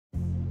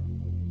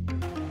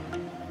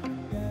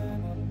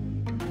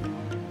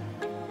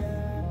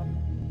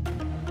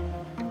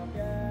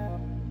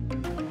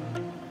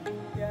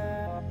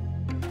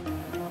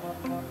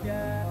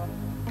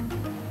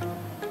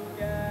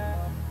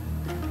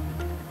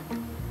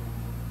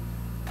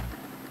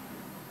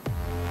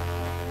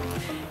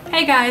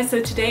Hey guys, so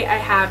today I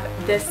have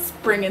this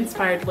spring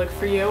inspired look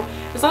for you.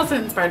 It's also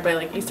inspired by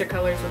like Easter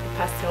colors with the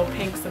pastel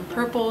pinks and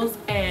purples,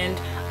 and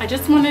I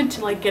just wanted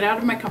to like get out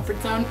of my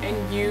comfort zone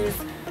and use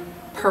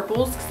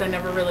purples because I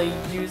never really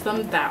use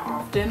them that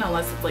often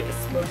unless it's like a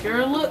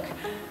smokier look,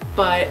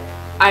 but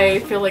I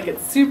feel like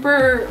it's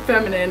super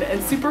feminine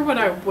and super what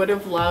I would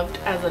have loved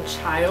as a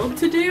child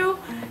to do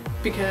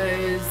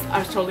because I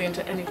was totally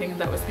into anything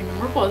that was pink and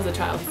purple as a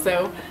child.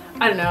 So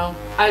I don't know,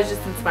 I was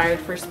just inspired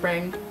for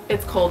spring.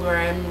 It's cold where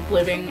I'm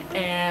living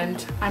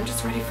and I'm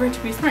just ready for it to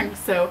be spring.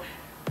 So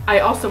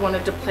I also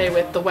wanted to play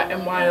with the Wet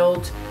n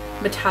Wild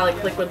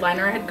metallic liquid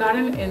liner I had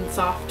gotten in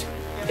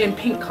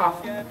pink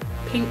coffin.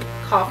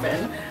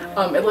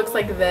 It looks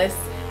like this,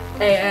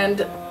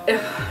 and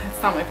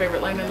it's not my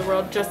favorite liner in the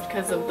world just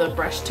because of the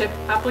brush tip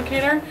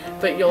applicator,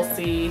 but you'll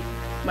see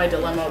my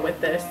dilemma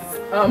with this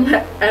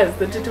as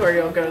the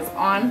tutorial goes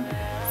on.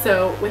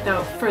 So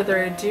without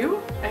further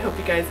ado, I hope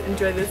you guys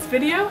enjoy this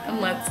video and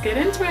let's get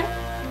into it.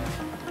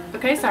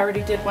 Okay, so I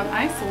already did one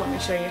eye, so let me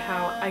show you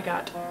how I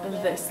got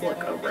this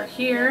look over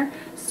here.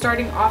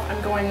 Starting off,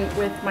 I'm going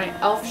with my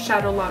e.l.f.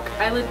 Shadow Lock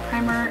Eyelid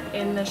Primer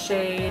in the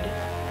shade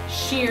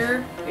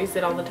Sheer. I use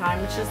it all the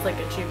time. It's just like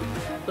a cheap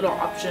little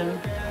option.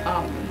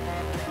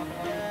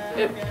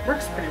 It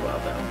works pretty well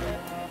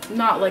though.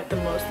 Not like the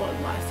most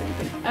long-lasting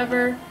thing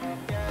ever,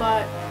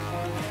 but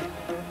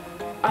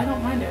I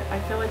don't mind it. I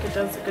feel like it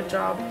does a good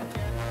job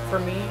for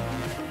me,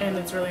 and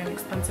it's really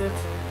inexpensive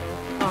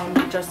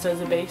just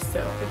as a base, so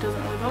it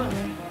doesn't really bother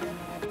me.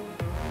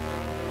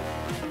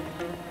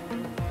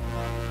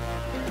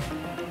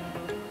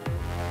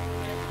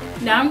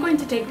 Now I'm going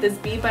to take this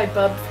B by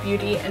BUBZ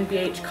Beauty and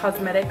BH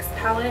Cosmetics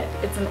palette.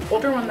 It's an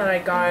older one that I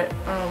got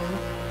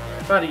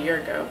about a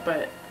year ago,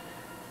 but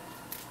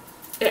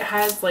it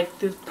has like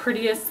the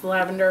prettiest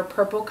lavender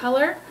purple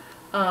color.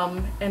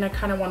 And I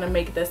kind of want to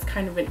make this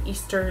kind of an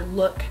Easter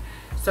look,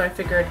 so I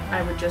figured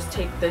I would just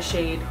take the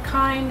shade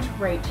Kind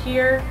right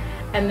here,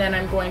 and then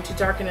I'm going to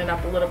darken it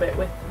up a little bit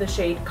with the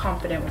shade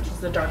Confident, which is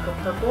the darker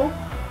purple,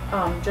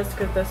 just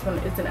because this one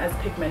isn't as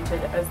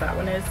pigmented as that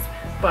one is,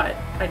 but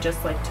I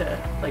just like to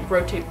like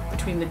rotate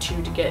between the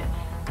two to get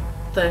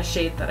the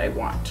shade that I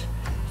want.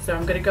 So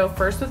I'm going to go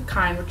first with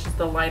Kind, which is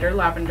the lighter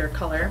lavender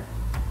color,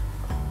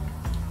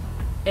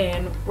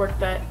 and work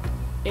that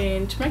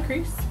into my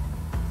crease.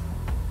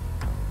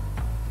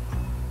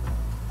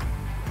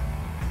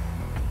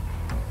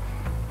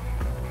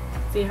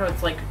 See how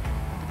it's like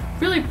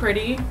really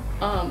pretty,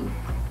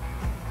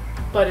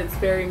 but it's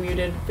very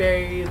muted,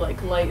 very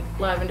like light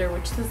lavender,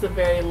 which is a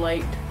very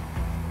light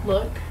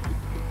look,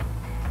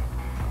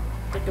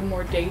 like a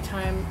more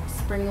daytime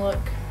spring look.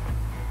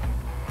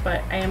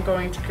 But I am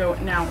going to go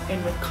now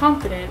in with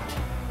Confident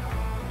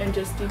and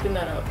just deepen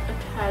that up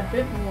a tad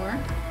bit more.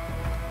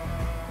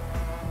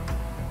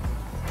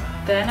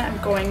 Then I'm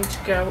going to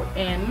go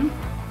in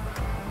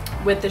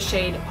with the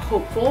shade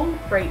Hopeful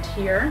right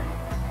here,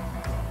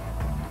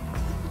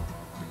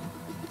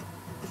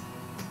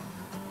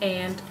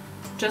 and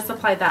just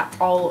apply that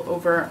all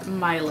over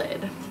my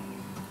lid.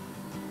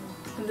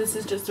 And this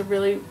is just a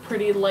really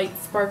pretty light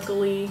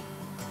sparkly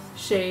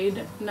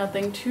shade,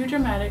 nothing too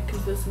dramatic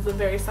because this is a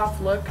very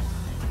soft look,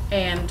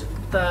 and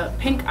the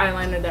pink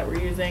eyeliner that we're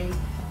using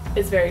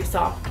is very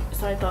soft,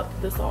 so I thought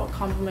that this all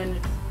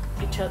complemented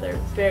each other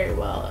very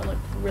well and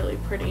looked really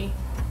pretty.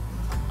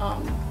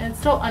 And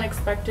still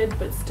unexpected,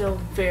 but still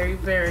very,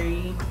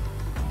 very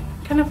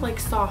kind of like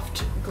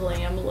soft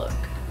glam look.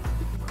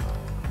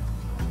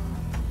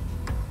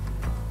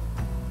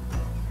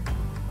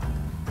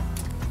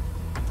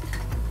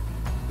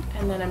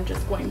 And then I'm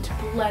just going to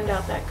blend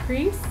out that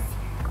crease.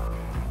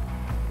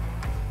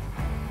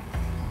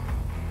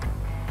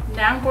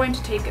 Now I'm going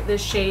to take the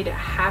shade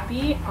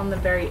Happy on the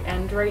very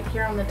end right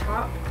here on the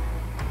top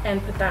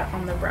and put that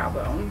on the brow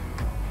bone.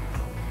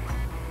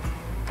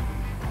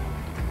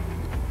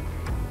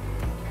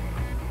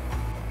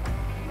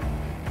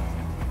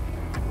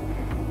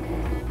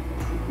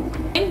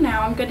 And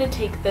now I'm going to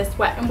take this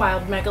Wet n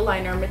Wild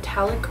MEGALINER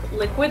metallic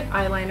liquid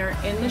eyeliner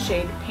in the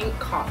shade Pink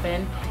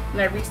Coffin. And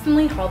I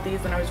recently hauled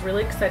these and I was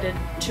really excited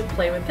to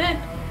play with it.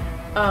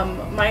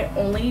 My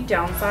only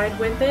downside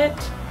with it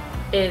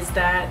is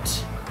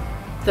that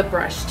the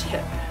brush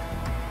tip.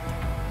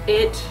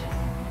 It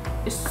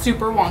is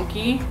super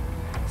wonky.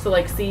 So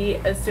like see,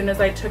 as soon as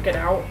I took it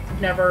out,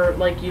 never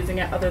like using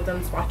it other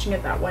than swatching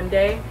it that one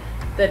day,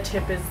 the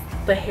tip is,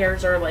 the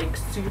hairs are like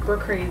super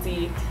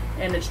crazy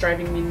and it's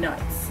driving me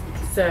nuts.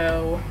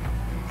 So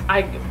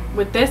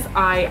with this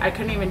eye, I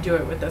couldn't even do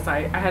it with this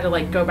eye. I had to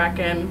like go back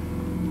in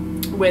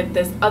with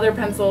this other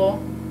pencil.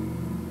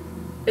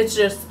 It's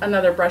just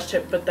another brush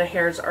tip, but the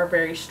hairs are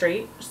very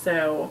straight,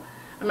 so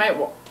I might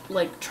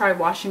like try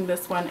washing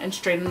this one and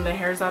straighten the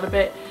hairs out a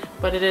bit,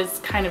 but it is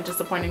kind of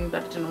disappointing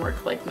that it didn't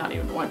work like not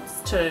even once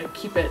to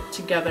keep it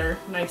together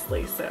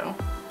nicely. So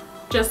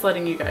just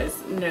letting you guys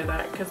know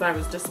that because I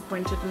was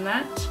disappointed in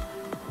that.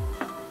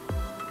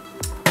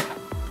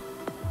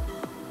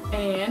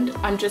 And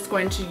I'm just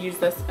going to use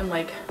this and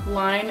like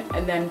line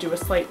and then do a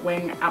slight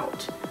wing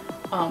out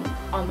on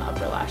the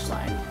upper lash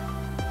line.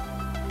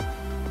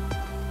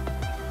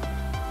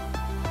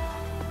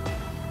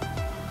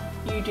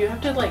 you do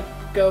have to like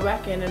go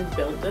back in and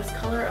build this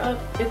color up.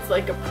 It's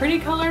like a pretty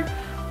color,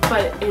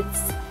 but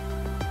it's,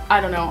 I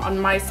don't know, on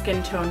my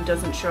skin tone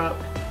doesn't show up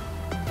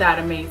that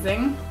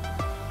amazing.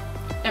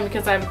 And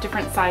because I have a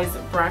different size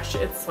brush,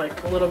 it's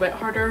like a little bit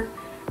harder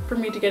for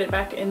me to get it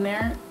back in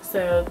there.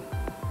 So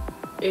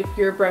if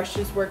your brush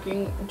is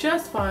working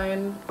just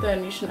fine,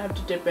 then you shouldn't have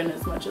to dip in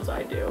as much as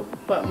I do.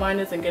 But mine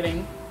isn't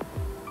getting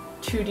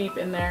too deep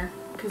in there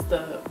because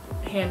the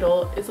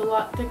handle is a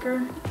lot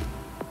thicker.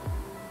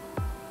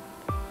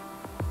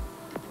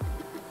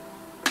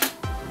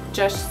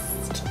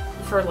 Just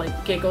for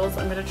like giggles,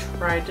 I'm gonna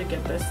try to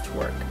get this to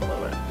work a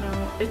little bit.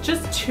 No, it's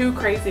just too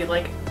crazy.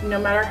 Like no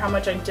matter how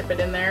much I dip it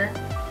in there,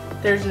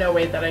 there's no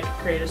way that I could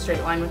create a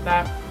straight line with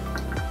that.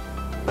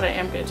 But I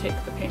am going to take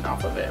the paint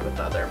off of it with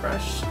the other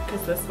brush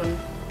because this one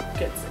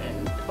gets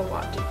in a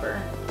lot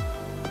deeper.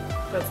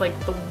 That's like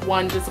the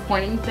one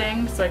disappointing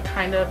thing, so I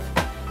kind of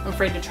am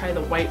afraid to try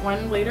the white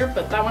one later,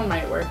 but that one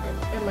might work.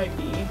 It might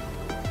be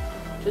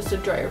just a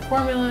drier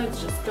formula,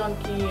 it's just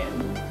gunky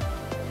and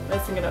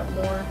messing it up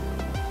more.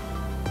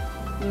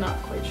 I'm not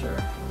quite sure.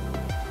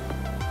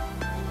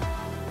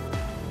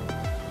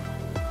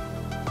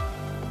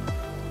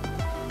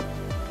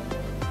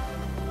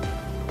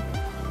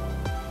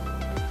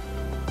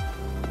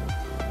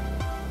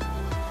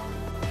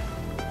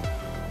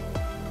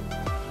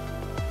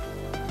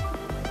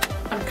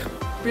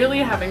 Really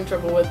having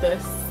trouble with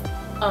this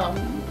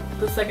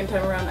the second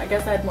time around. I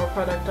guess I had more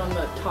product on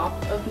the top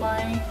of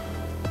my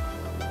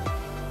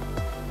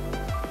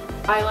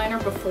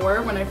eyeliner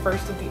before when I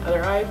first did the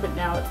other eye, but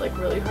now it's like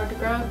really hard to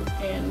grab,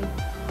 and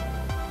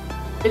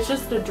it's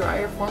just a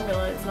drier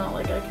formula. It's not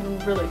like I can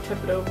really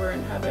tip it over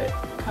and have it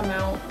come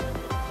out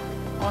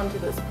onto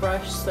this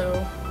brush, so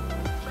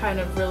I'm kind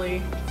of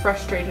really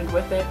frustrated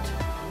with it.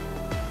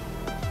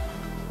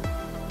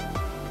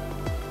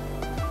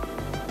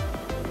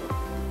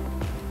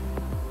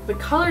 The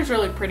color's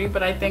really pretty,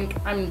 but I think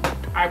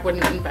I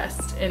wouldn't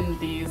invest in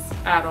these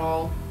at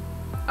all.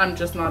 I'm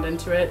just not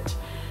into it.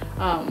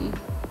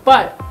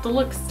 But the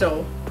look's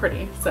still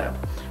pretty, so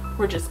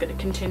we're just gonna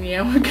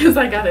continue because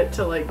I got it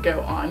to like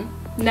go on.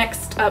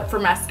 Next up for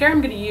mascara,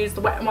 I'm gonna use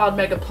the Wet n Wild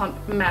Mega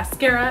Plump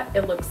mascara.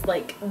 It looks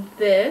like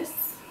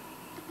this.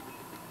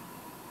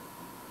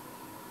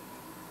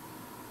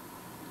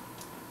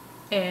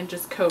 And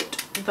just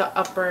coat the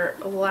upper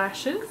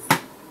lashes.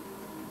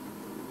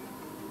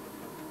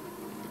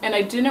 And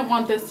I didn't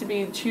want this to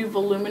be too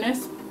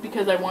voluminous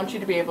because I want you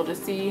to be able to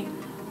see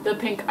the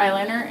pink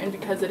eyeliner, and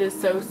because it is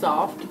so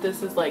soft,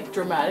 this is like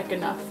dramatic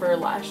enough for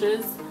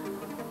lashes.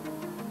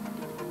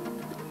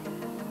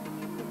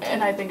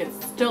 And I think it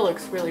still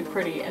looks really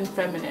pretty and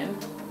feminine.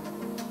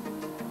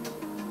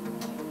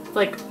 It's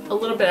like a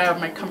little bit out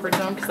of my comfort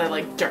zone because I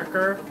like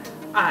darker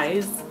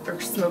eyes or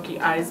smoky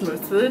eyes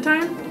most of the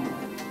time.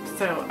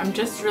 So I'm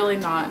just really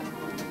not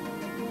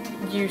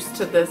used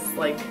to this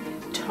like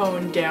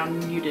toned down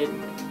muted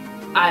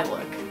eye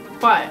look,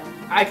 but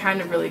I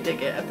kind of really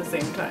dig it at the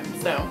same time.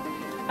 So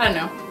I don't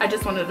know, I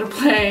just wanted to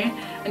play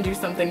and do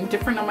something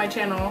different on my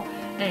channel,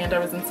 and I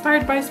was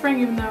inspired by spring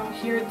even though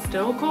here it's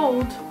still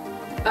cold.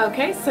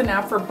 Okay, so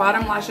now for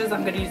bottom lashes,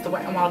 I'm going to use the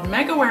Wet n Wild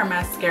Mega Wear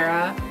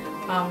mascara.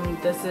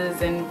 This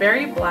is in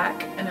Very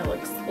Black and it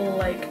looks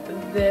like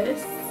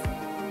this.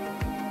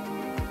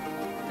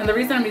 And the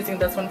reason I'm using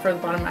this one for the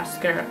bottom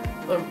mascara,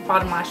 the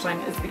bottom lash line,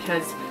 is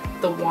because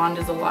the wand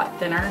is a lot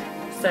thinner,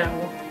 so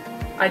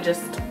I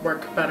just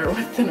work better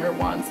with thinner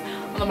wands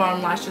on the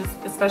bottom lashes,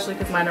 especially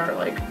because mine are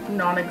like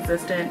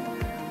non-existent,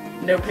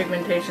 no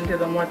pigmentation to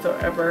them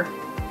whatsoever.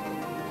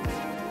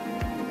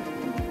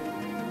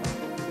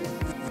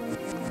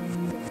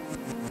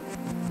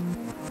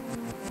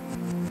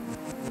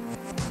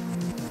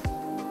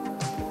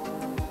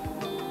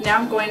 Now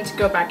I'm going to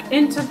go back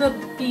into the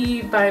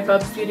Be by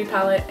BUBZ Beauty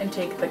palette and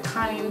take the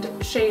Kind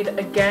shade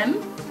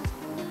again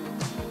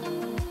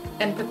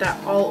and put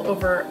that all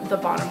over the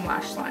bottom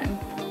lash line.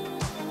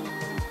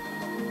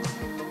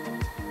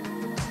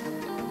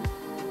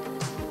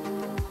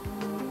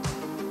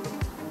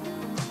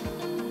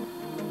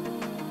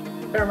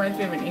 It reminds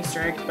me of an Easter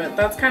egg, but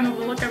that's kind of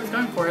the look I was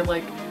going for,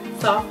 like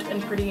soft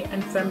and pretty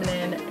and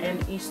feminine and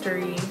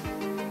Eastery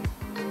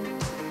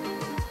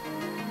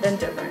and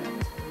different.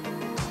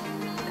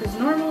 Because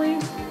normally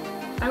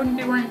I wouldn't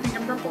be wearing pink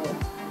and purple,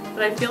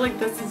 but I feel like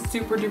this is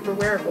super duper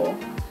wearable,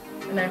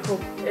 and I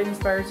hope it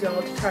inspires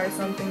y'all to try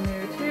something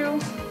new too,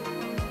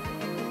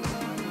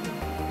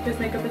 because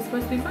makeup is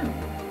supposed to be fun.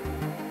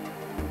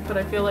 But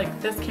I feel like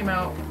this came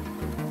out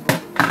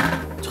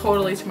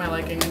totally to my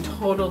liking and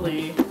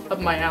totally up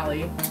my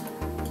alley.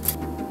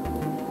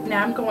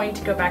 Now I'm going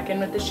to go back in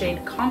with the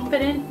shade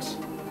Confident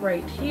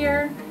right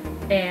here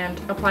and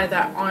apply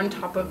that on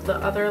top of the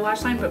other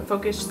lash line, but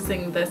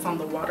focusing this on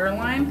the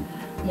waterline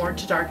more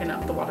to darken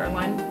up the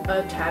waterline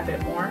a tad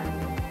bit more.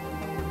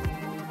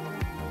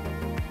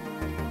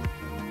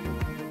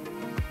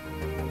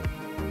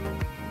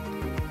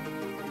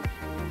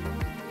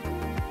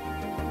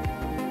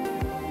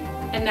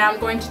 And now I'm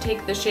going to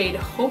take the shade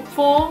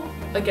Hopeful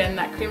again,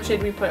 that cream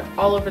shade we put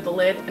all over the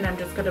lid, and I'm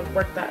just going to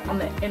work that on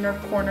the inner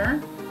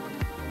corner.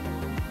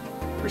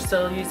 We're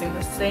still using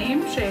the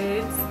same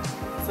shades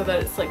so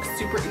that it's like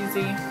super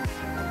easy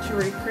to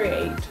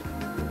recreate.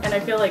 And I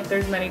feel like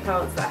there's many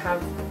palettes that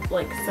have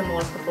like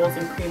similar purples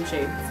and cream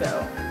shades,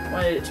 so I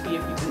wanted it to be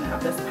if you didn't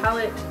have this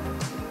palette.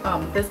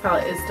 This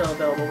palette is still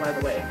available, by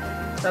the way.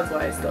 That's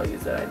why I still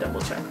use it. I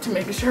double checked to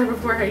make sure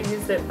before I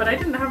used it, but I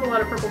didn't have a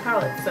lot of purple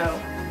palettes,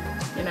 so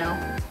you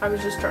know, I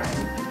was just trying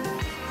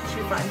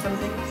to find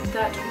something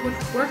that would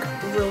work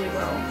really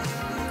well.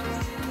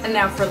 And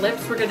now for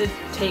lips, we're going to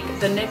take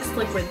the NYX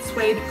Liquid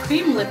Suede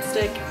Cream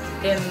Lipstick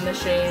in the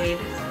shade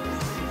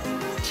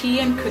Tea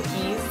and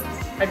Cookies.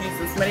 I've used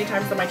this many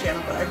times on my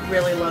channel, but I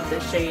really love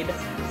this shade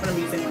when I'm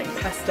using like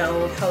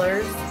pastel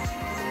colors.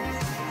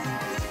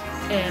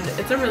 And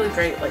it's a really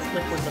great like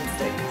liquid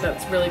lipstick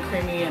that's really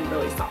creamy and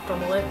really soft on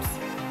the lips.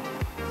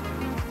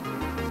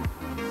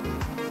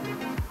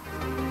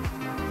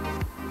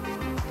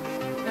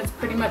 It's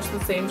pretty much the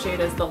same shade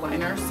as the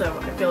liner, so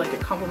I feel like it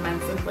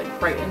complements and like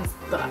brightens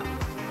the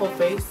whole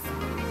face.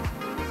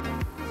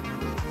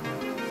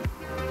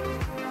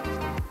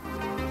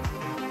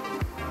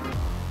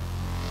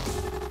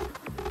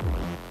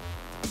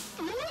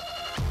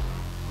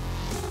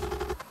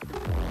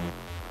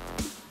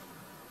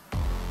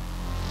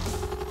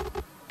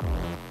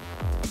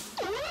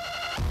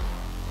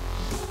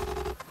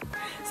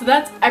 So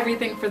that's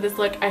everything for this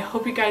look. I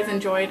hope you guys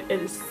enjoyed.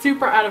 It is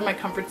super out of my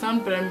comfort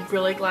zone, but I'm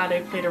really glad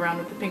I played around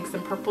with the pinks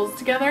and purples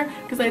together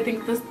because I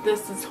think this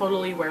is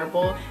totally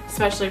wearable,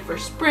 especially for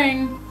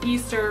spring,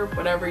 Easter,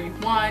 whatever you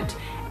want.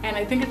 And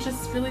I think it's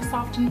just really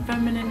soft and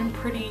feminine and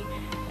pretty.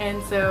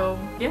 And so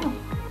yeah,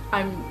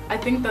 I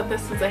think that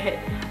this is a hit.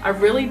 I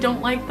really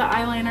don't like the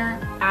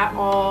eyeliner at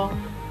all.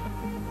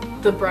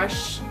 The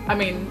brush, I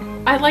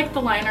mean, I like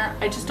the liner,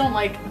 I just don't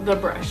like the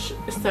brush,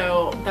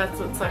 so that's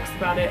what sucks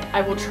about it.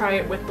 I will try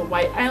it with the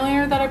white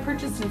eyeliner that I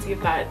purchased and see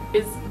if that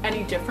is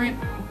any different,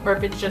 or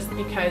if it's just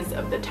because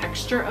of the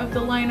texture of the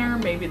liner.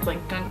 Maybe it's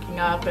like gunking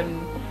up and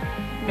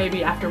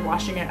maybe after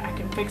washing it I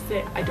can fix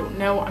it. I don't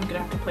know, I'm gonna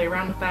have to play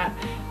around with that,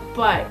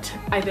 but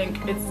I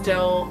think it's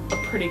still a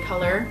pretty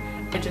color.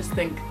 I just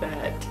think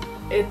that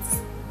it's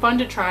fun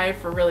to try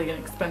for really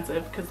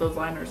inexpensive because those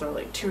liners are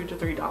like $2 to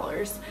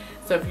 $3.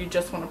 So if you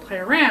just want to play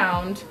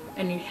around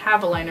and you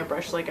have a liner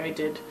brush like I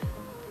did,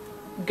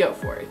 go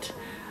for it.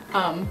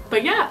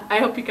 But yeah, I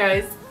hope you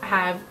guys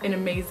have an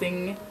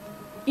amazing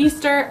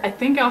Easter. I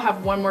think I'll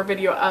have one more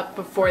video up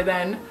before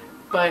then,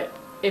 but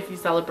if you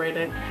celebrate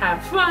it,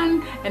 have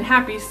fun and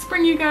happy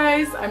spring, you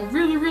guys. I'm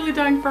really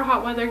dying for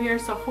hot weather here,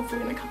 so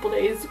hopefully in a couple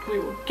days we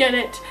will get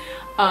it.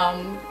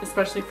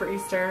 Especially for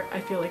Easter. I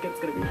feel like it's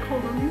gonna be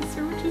cold on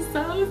Easter, which is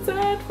so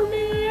sad for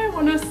me. I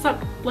want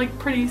a like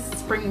pretty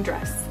spring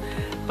dress.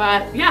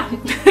 But yeah,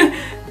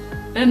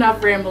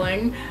 enough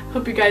rambling.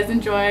 Hope you guys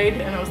enjoyed,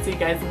 and I'll see you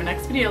guys in my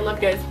next video.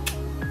 Love you guys.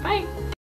 Bye.